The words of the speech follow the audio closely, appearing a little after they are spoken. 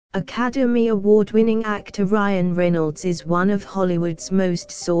Academy Award-winning actor Ryan Reynolds is one of Hollywood's most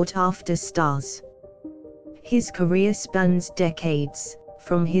sought-after stars. His career spans decades,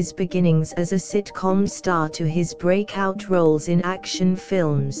 from his beginnings as a sitcom star to his breakout roles in action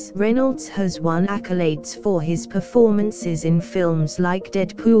films. Reynolds has won accolades for his performances in films like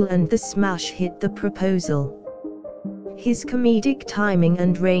Deadpool and the smash hit The Proposal. His comedic timing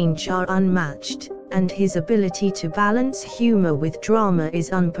and range are unmatched, and his ability to balance humor with drama is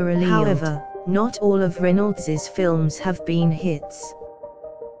unparalleled. However, not all of Reynolds' films have been hits.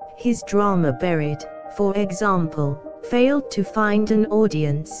 His drama Buried, for example, failed to find an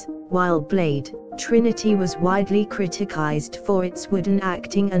audience, while Blade, Trinity was widely criticized for its wooden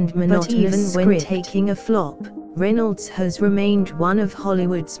acting and monotonous script. But even when taking a flop, Reynolds has remained one of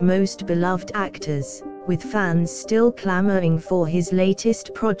Hollywood's most beloved actors, with fans still clamoring for his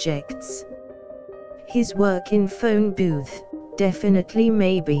latest projects. His work in Phone Booth, Definitely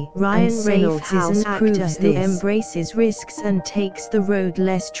Maybe, Ryan Reynolds is an actor who embraces risks and takes the road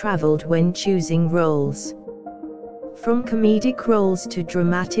less traveled when choosing roles. From comedic roles to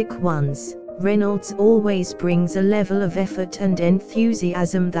dramatic ones, Reynolds always brings a level of effort and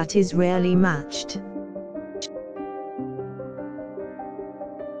enthusiasm that is rarely matched.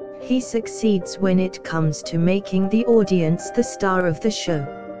 He succeeds when it comes to making the audience the star of the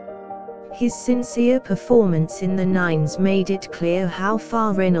show. His sincere performance in The Nines made it clear how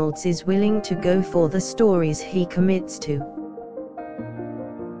far Reynolds is willing to go for the stories he commits to.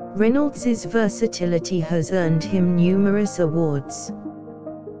 Reynolds' versatility has earned him numerous awards.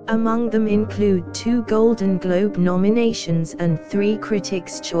 Among them include 2 Golden Globe nominations and 3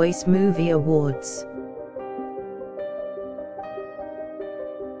 Critics' Choice Movie Awards.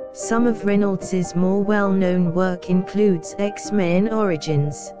 Some of Reynolds' more well-known work includes X-Men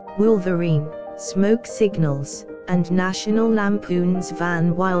Origins, Wolverine, Smoke Signals, and National Lampoon's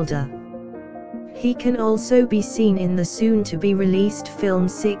Van Wilder. He can also be seen in the soon-to-be-released film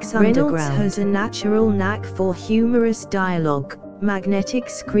Six Underground. Reynolds has a natural knack for humorous dialogue, magnetic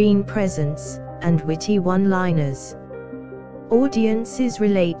screen presence, and witty one-liners. Audiences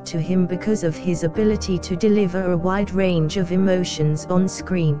relate to him because of his ability to deliver a wide range of emotions on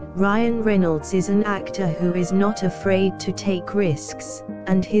screen. Ryan Reynolds is an actor who is not afraid to take risks,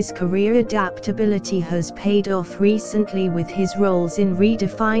 and his career adaptability has paid off recently with his roles in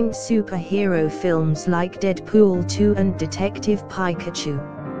redefined superhero films like Deadpool 2 and Detective Pikachu.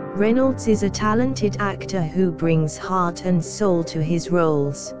 Reynolds is a talented actor who brings heart and soul to his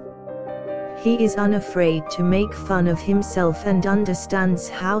roles. He is unafraid to make fun of himself and understands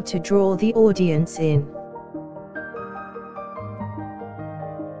how to draw the audience in.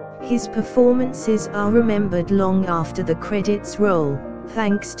 His performances are remembered long after the credits roll,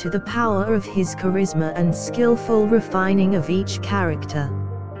 thanks to the power of his charisma and skillful refining of each character.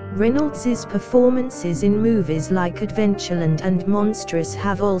 Reynolds' performances in movies like Adventureland and Monstrous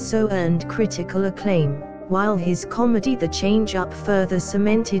have also earned critical acclaim, while his comedy The Change-Up further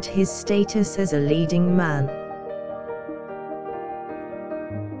cemented his status as a leading man.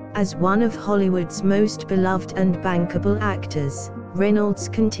 As one of Hollywood's most beloved and bankable actors, Reynolds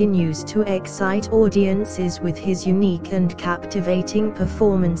continues to excite audiences with his unique and captivating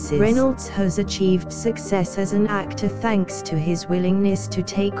performances. Reynolds has achieved success as an actor thanks to his willingness to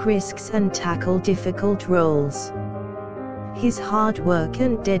take risks and tackle difficult roles. His hard work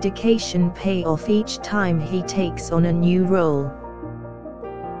and dedication pay off each time he takes on a new role.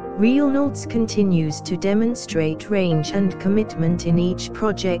 Reynolds continues to demonstrate range and commitment in each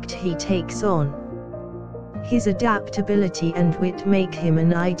project he takes on. His adaptability and wit make him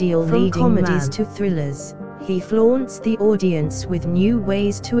an ideal leading man. From comedies to thrillers, he flaunts the audience with new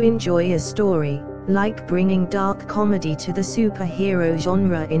ways to enjoy a story, like bringing dark comedy to the superhero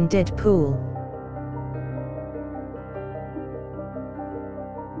genre in Deadpool.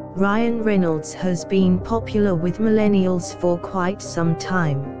 Ryan Reynolds has been popular with millennials for quite some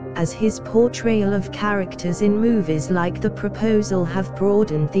time, as his portrayal of characters in movies like The Proposal have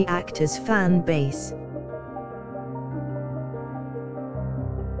broadened the actor's fan base.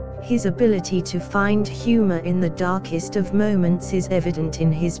 His ability to find humor in the darkest of moments is evident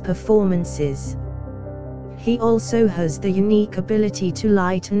in his performances. He also has the unique ability to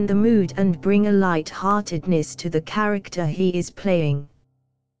lighten the mood and bring a light-heartedness to the character he is playing.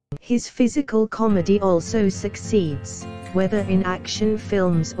 His physical comedy also succeeds, whether in action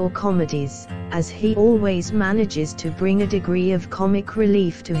films or comedies, as he always manages to bring a degree of comic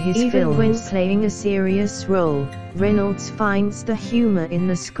relief to his films. Even when playing a serious role, Reynolds finds the humor in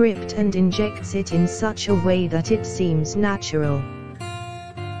the script and injects it in such a way that it seems natural.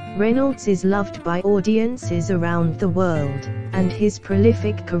 Reynolds is loved by audiences around the world, and his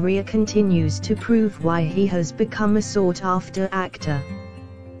prolific career continues to prove why he has become a sought-after actor.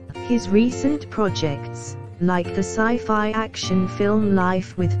 His recent projects, like the sci-fi action film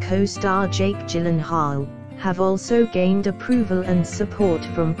Life with co-star Jake Gyllenhaal, have also gained approval and support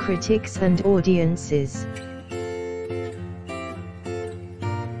from critics and audiences.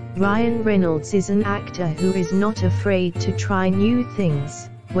 Ryan Reynolds is an actor who is not afraid to try new things,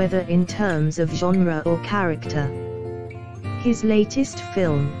 whether in terms of genre or character. His latest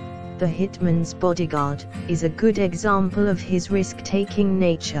film, The Hitman's Bodyguard, is a good example of his risk-taking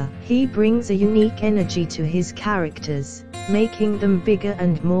nature. He brings a unique energy to his characters, making them bigger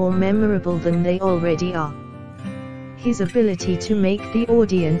and more memorable than they already are. His ability to make the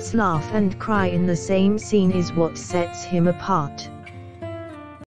audience laugh and cry in the same scene is what sets him apart.